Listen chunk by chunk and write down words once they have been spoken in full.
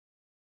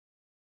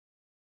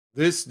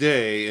This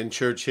day in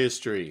church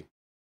history.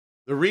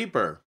 The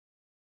Reaper.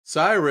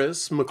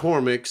 Cyrus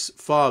McCormick's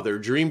father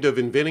dreamed of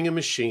inventing a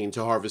machine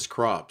to harvest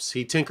crops.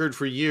 He tinkered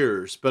for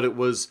years, but it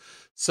was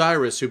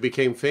Cyrus who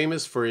became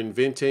famous for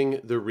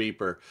inventing the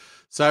Reaper.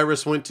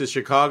 Cyrus went to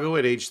Chicago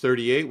at age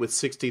 38 with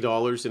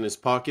 $60 in his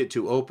pocket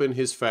to open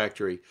his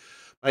factory.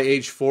 By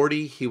age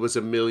 40, he was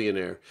a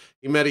millionaire.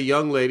 He met a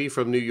young lady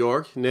from New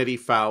York, Nettie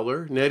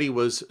Fowler. Nettie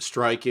was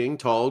striking,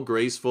 tall,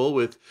 graceful,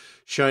 with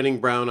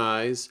shining brown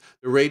eyes.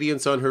 The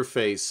radiance on her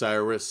face,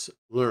 Cyrus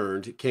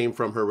learned, came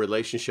from her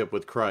relationship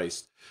with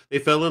Christ. They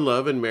fell in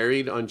love and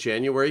married on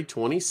January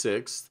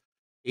 26th,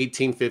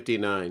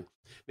 1859.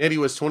 Nettie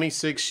was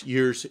 26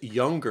 years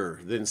younger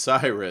than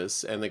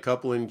Cyrus, and the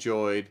couple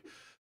enjoyed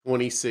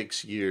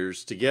 26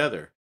 years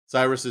together.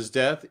 Cyrus's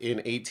death in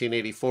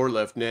 1884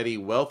 left Nettie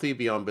wealthy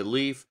beyond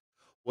belief.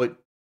 What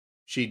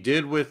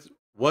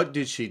what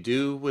did she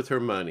do with her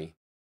money?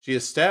 She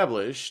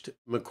established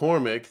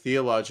McCormick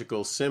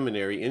Theological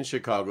Seminary in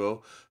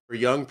Chicago for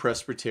young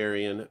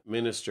Presbyterian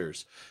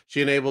ministers.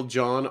 She enabled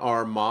John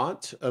R.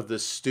 Mott of the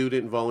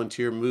Student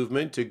Volunteer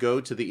Movement to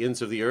go to the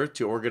ends of the earth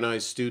to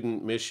organize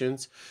student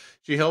missions.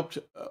 She helped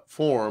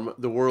form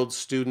the world's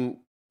Student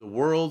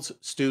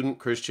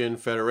Christian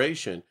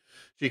Federation.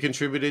 She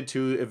contributed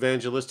to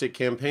evangelistic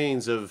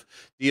campaigns of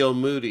D.L.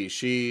 Moody.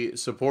 She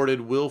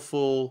supported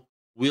Wilfred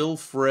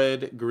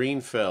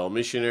Greenfell,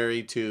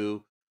 missionary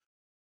to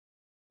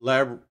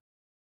Lab-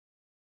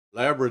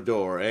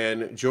 Labrador,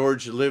 and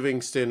George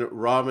Livingston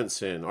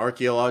Robinson,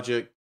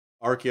 archaeologist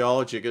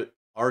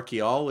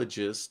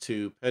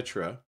to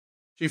Petra.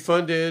 She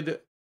funded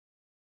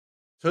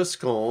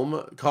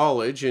Tusculum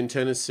College in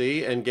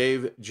Tennessee and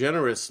gave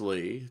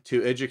generously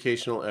to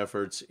educational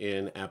efforts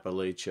in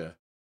Appalachia.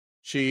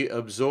 She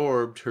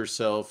absorbed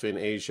herself in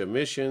Asia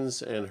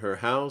missions, and her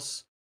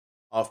house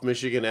off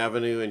Michigan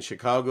Avenue in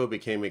Chicago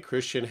became a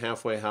Christian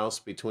halfway house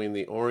between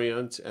the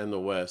Orient and the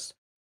West,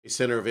 a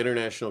center of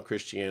international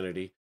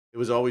Christianity. It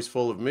was always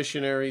full of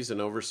missionaries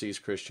and overseas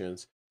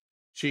Christians.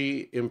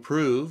 She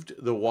improved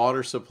the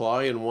water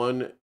supply in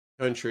one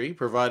country,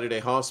 provided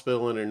a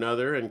hospital in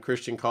another, and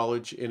Christian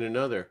college in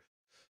another.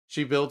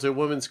 She built a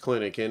women's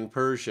clinic in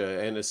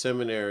Persia and a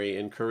seminary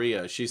in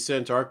Korea. She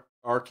sent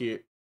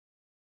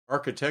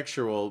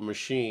architectural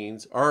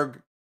machines,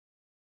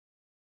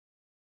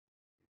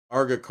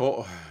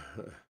 argico-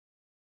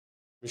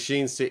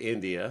 machines to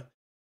India.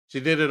 She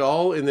did it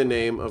all in the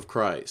name of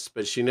Christ,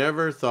 but she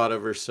never thought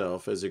of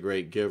herself as a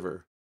great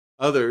giver.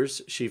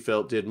 Others, she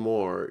felt, did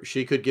more.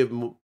 She could give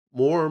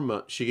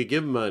she could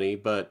give money,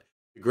 but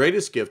the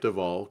greatest gift of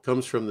all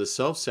comes from the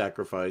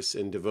self-sacrifice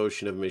and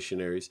devotion of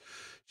missionaries.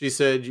 She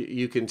said,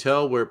 "You can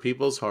tell where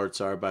people's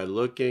hearts are by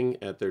looking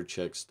at their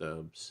check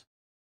stubs."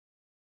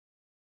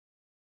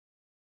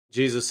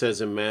 Jesus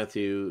says in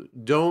Matthew,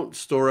 "Don't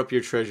store up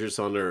your treasures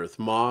on earth.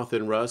 Moth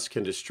and rust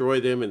can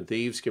destroy them, and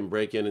thieves can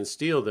break in and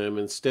steal them.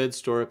 Instead,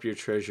 store up your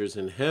treasures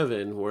in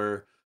heaven,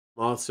 where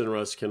moths and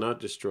rust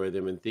cannot destroy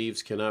them, and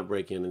thieves cannot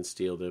break in and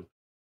steal them.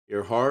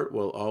 Your heart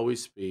will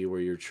always be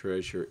where your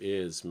treasure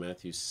is."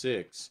 Matthew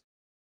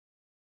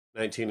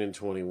 6:19 and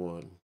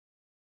 21.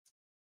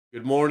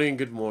 Good morning.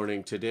 Good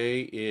morning.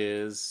 Today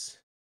is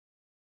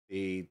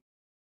the,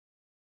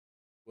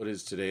 what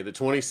is today? The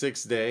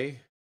 26th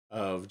day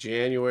of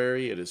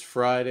January. It is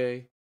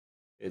Friday.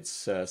 It's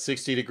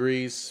 60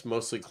 degrees,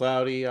 mostly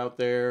cloudy out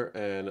there,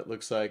 and it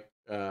looks like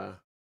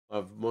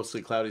of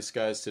mostly cloudy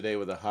skies today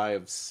with a high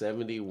of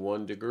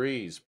 71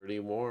 degrees. Pretty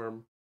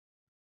warm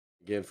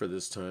again for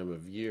this time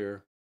of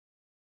year.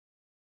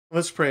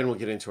 Let's pray and we'll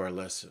get into our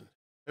lesson.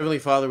 Heavenly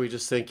Father, we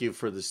just thank you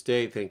for this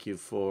day. Thank you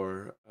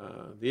for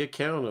the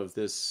account of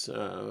this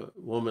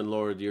woman,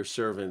 Lord, your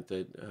servant,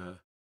 that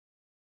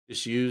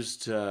just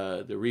used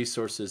the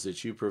resources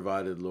that you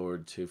provided,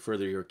 Lord, to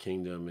further your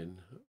kingdom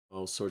in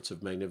all sorts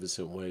of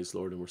magnificent ways,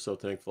 Lord. And we're so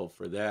thankful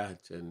for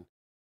that and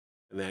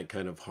that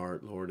kind of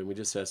heart, Lord. And we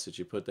just ask that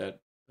you put that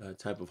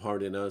type of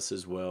heart in us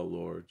as well,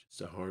 Lord.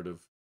 Just a heart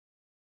of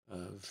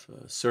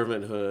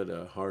servanthood,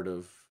 a heart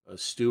of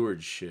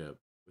stewardship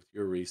with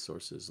your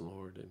resources,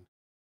 Lord. And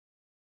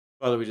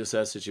Father, we just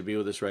ask that you be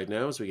with us right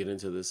now as we get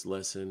into this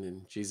lesson.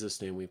 In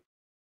Jesus' name we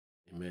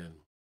pray. Amen.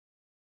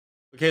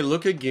 Okay,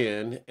 look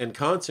again and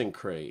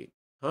consecrate.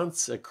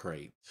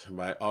 Consecrate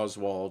by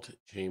Oswald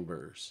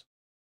Chambers.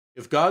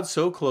 If God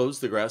so clothes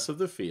the grass of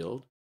the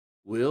field,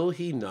 will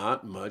he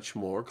not much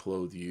more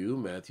clothe you?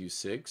 Matthew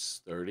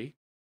 6:30.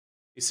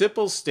 A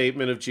simple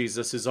statement of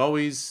Jesus is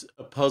always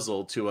a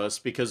puzzle to us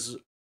because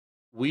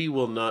we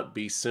will not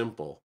be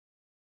simple.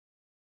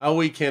 How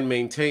we can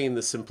maintain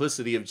the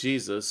simplicity of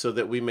Jesus so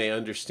that we may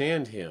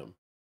understand him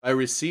by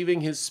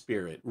receiving his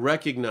spirit,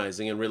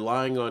 recognizing and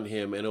relying on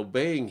him, and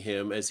obeying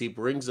him as he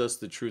brings us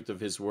the truth of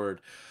his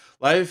word.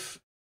 Life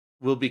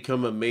will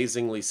become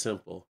amazingly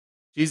simple.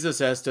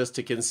 Jesus asked us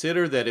to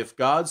consider that if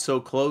God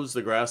so clothes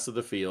the grass of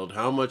the field,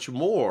 how much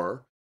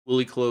more will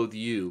he clothe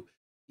you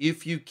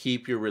if you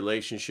keep your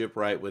relationship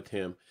right with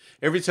him?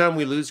 Every time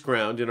we lose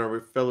ground in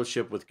our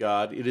fellowship with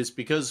God, it is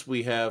because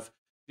we have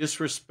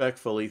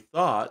disrespectfully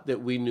thought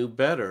that we knew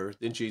better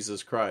than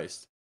Jesus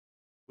Christ.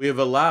 We have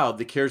allowed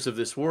the cares of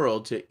this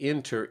world to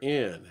enter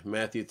in,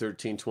 Matthew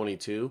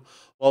 13:22,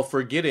 while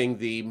forgetting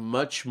the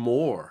much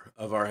more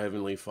of our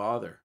Heavenly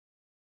Father.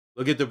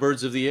 Look at the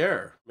birds of the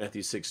air,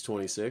 Matthew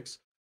 6:26.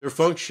 Their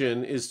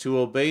function is to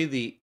obey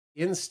the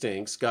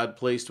instincts God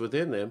placed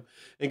within them,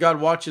 and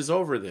God watches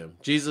over them.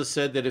 Jesus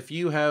said that if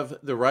you have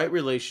the right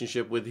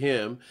relationship with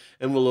Him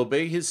and will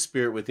obey His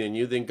Spirit within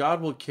you, then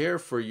God will care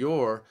for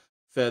your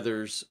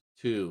feathers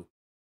too.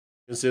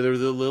 Consider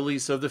the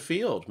lilies of the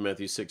field,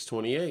 Matthew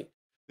 6:28.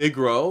 They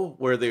grow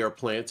where they are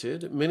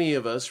planted. Many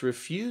of us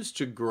refuse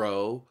to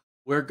grow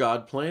where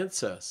God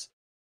plants us.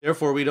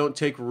 Therefore, we don't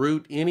take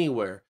root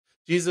anywhere.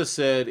 Jesus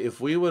said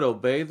if we would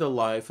obey the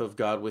life of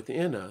God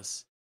within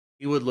us,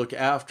 He would look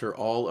after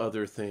all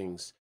other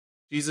things.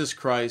 Did Jesus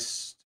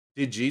Christ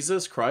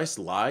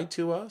lie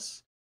to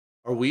us?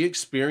 Are we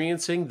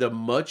experiencing the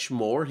much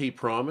more He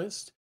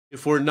promised?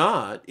 If we're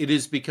not, it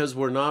is because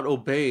we're not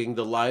obeying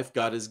the life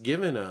God has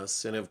given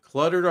us and have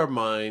cluttered our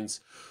minds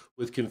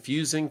with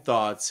confusing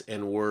thoughts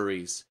and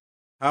worries.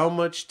 How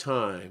much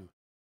time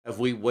have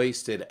we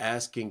wasted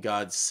asking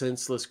God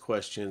senseless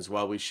questions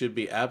while we should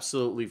be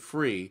absolutely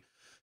free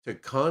to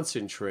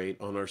concentrate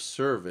on our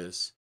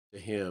service to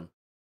Him?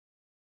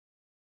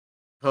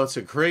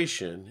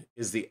 Consecration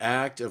is the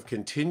act of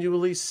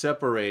continually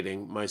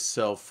separating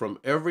myself from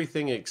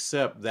everything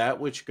except that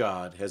which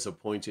God has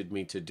appointed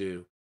me to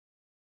do.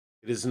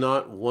 It is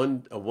not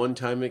a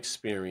one-time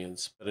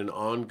experience, but an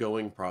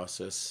ongoing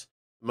process.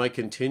 Am I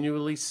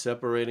continually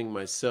separating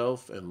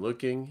myself and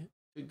looking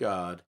to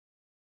God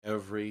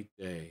every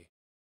day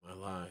of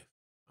my life?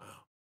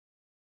 Wow.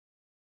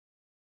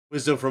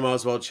 Wisdom from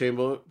Oswald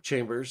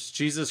Chambers.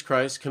 Jesus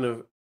Christ can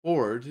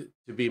afford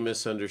to be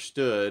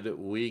misunderstood.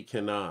 We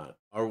cannot.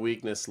 Our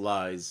weakness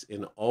lies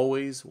in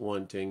always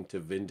wanting to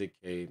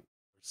vindicate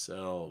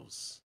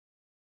ourselves.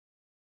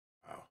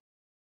 Wow.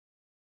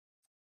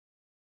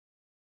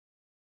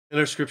 And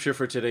our scripture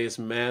for today is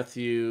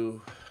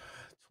Matthew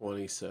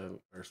 27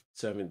 or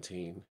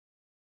 17,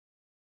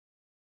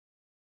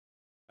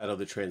 out of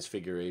the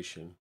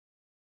Transfiguration.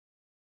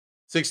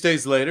 6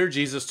 days later,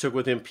 Jesus took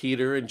with him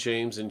Peter and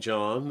James and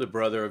John, the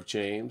brother of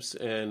James,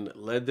 and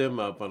led them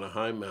up on a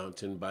high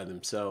mountain by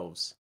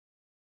themselves.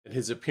 And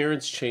his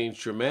appearance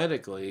changed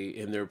dramatically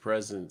in their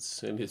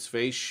presence, and his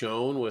face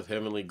shone with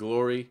heavenly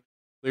glory,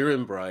 clear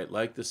and bright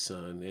like the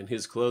sun, and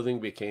his clothing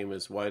became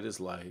as white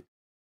as light.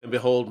 And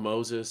behold,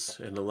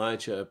 Moses and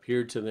Elijah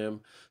appeared to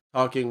them,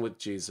 talking with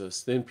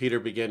Jesus. Then Peter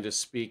began to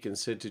speak and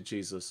said to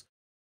Jesus,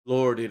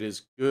 Lord, it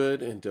is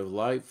good and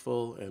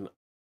delightful and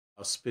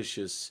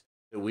auspicious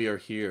that we are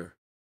here.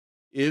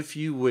 If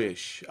you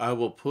wish, I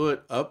will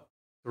put up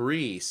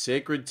 3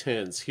 sacred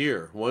tents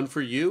here, one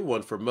for you,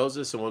 one for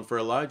Moses, and one for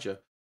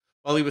Elijah.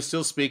 While he was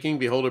still speaking,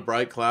 behold, a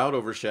bright cloud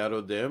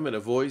overshadowed them, and a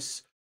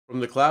voice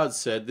from the cloud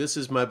said, This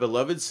is my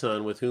beloved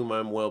Son, with whom I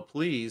am well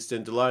pleased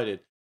and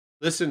delighted.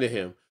 Listen to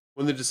him.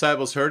 When the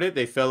disciples heard it,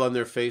 they fell on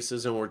their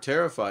faces and were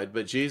terrified.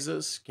 But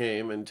Jesus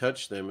came and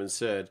touched them and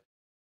said,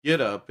 Get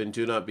up and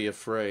do not be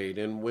afraid.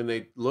 And when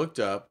they looked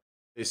up,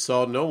 they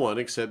saw no one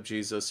except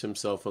Jesus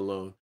himself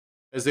alone.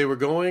 As they were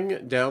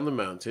going down the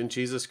mountain,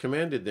 Jesus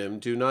commanded them,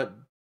 Do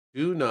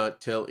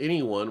not tell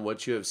anyone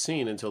what you have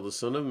seen until the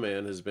Son of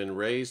Man has been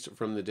raised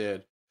from the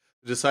dead.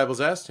 The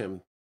disciples asked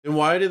him, Then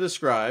why do the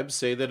scribes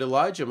say that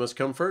Elijah must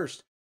come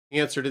first? He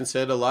answered and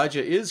said,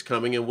 Elijah is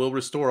coming and will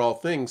restore all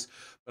things.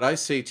 But I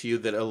say to you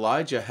that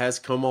Elijah has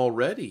come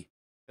already,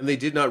 and they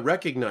did not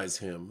recognize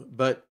him,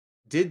 but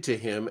did to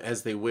him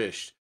as they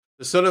wished.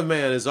 The Son of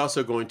Man is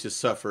also going to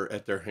suffer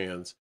at their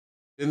hands.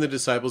 Then the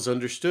disciples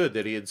understood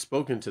that he had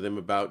spoken to them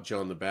about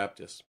John the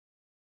Baptist.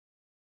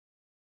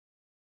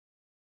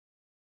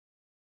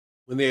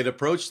 When they had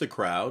approached the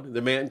crowd,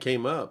 the man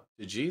came up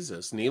to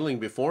Jesus, kneeling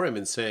before him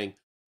and saying,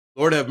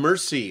 Lord, have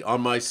mercy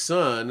on my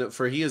son,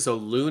 for he is a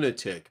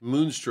lunatic,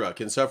 moonstruck,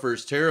 and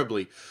suffers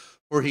terribly,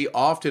 for he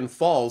often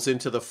falls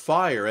into the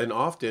fire and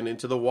often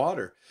into the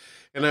water.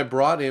 And I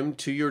brought him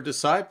to your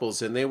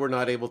disciples, and they were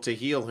not able to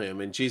heal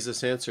him. And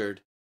Jesus answered,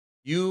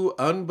 You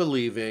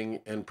unbelieving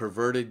and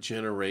perverted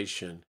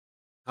generation,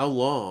 how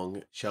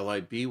long shall I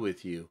be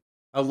with you?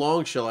 How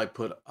long shall I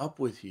put up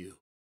with you?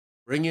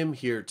 Bring him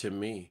here to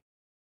me.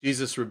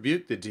 Jesus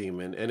rebuked the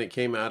demon, and it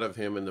came out of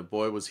him, and the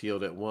boy was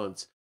healed at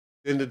once.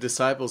 Then the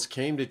disciples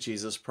came to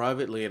Jesus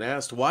privately and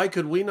asked, Why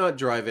could we not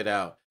drive it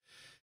out?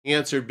 He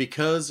answered,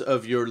 Because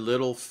of your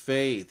little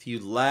faith.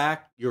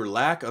 Your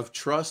lack of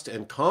trust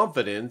and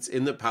confidence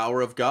in the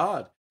power of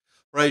God.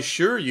 For I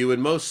assure you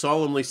and most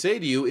solemnly say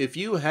to you, if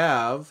you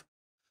have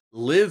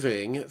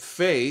living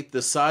faith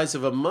the size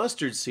of a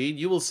mustard seed,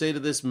 you will say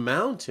to this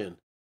mountain,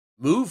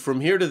 Move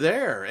from here to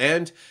there.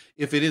 And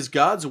if it is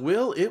God's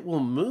will, it will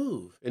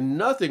move, and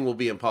nothing will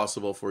be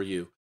impossible for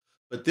you.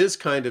 But this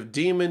kind of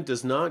demon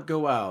does not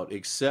go out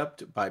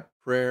except by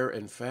prayer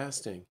and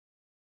fasting.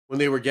 When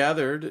they were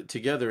gathered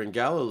together in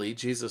Galilee,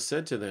 Jesus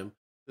said to them,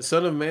 The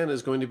Son of Man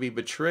is going to be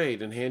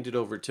betrayed and handed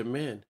over to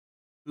men,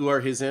 who are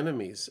his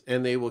enemies,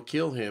 and they will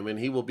kill him, and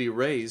he will be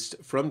raised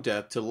from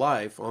death to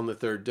life on the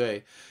third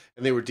day.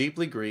 And they were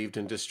deeply grieved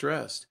and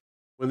distressed.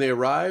 When they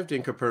arrived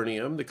in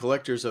Capernaum, the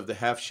collectors of the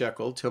half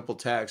shekel temple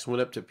tax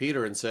went up to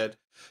Peter and said,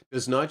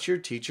 "Does not your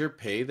teacher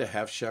pay the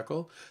half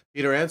shekel?"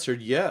 Peter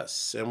answered,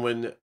 "Yes." And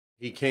when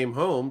he came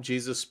home,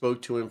 Jesus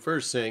spoke to him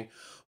first, saying,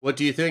 "What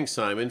do you think,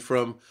 Simon?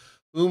 From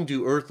whom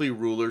do earthly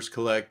rulers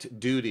collect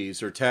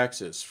duties or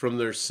taxes? From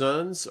their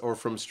sons or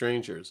from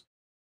strangers?"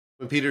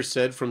 When Peter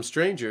said, "From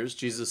strangers,"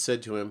 Jesus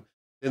said to him,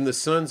 "then the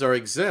sons are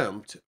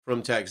exempt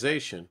from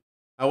taxation.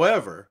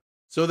 However,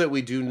 so that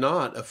we do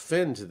not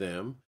offend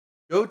them,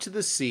 go to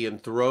the sea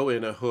and throw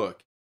in a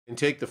hook, and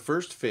take the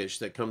first fish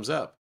that comes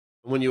up.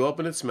 And when you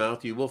open its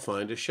mouth, you will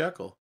find a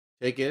shekel.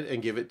 Take it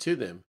and give it to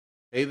them.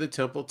 Pay the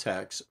temple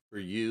tax for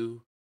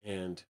you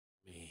and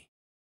me."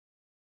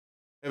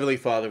 Heavenly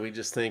Father, we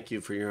just thank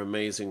you for your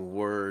amazing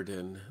word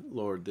and,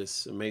 Lord,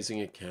 this amazing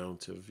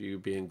account of you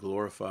being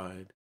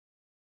glorified.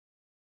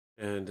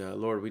 And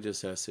Lord, we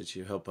just ask that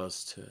you help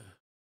us to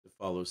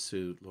follow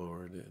suit,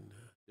 Lord, and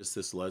just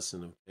this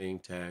lesson of paying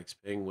tax,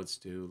 paying what's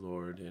due,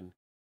 Lord, and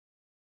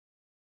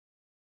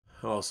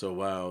also,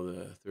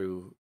 wow,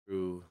 through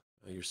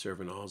your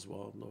servant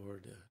Oswald,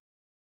 Lord,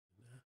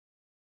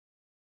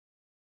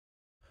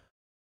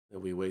 that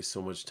we waste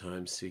so much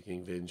time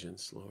seeking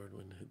vengeance, Lord,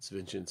 when its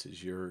vengeance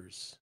is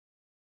yours,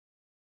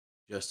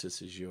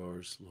 justice is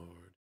yours,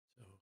 Lord.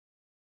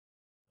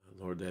 So,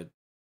 Lord, that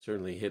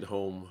certainly hit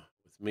home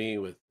with me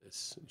with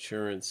this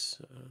insurance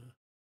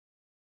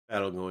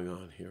battle going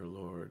on here,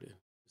 Lord, and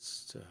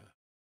just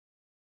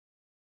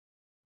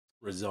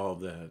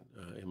resolve that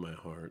in my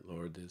heart,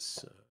 Lord,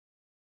 this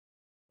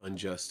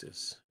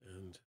injustice.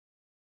 And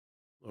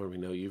Lord, we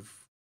know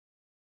you've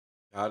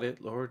got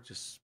it, Lord,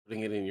 just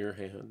putting it in your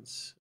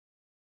hands.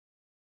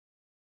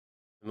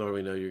 And Lord,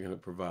 we know you're going to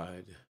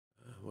provide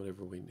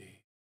whatever we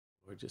need,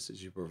 Lord, just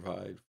as you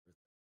provide for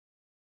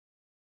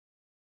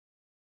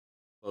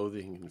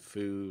clothing and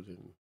food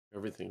and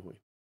everything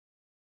we.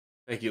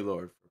 Thank you,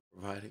 Lord, for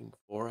providing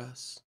for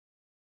us.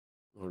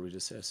 Lord, we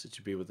just ask that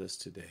you be with us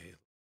today.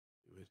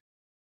 We would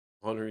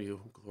honor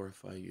you and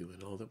glorify you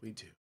in all that we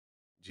do.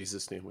 In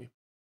Jesus' name we.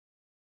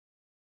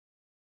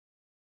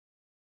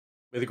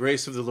 May the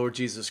grace of the Lord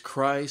Jesus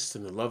Christ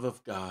and the love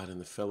of God and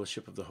the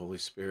fellowship of the Holy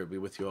Spirit be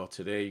with you all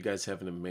today. You guys have an amazing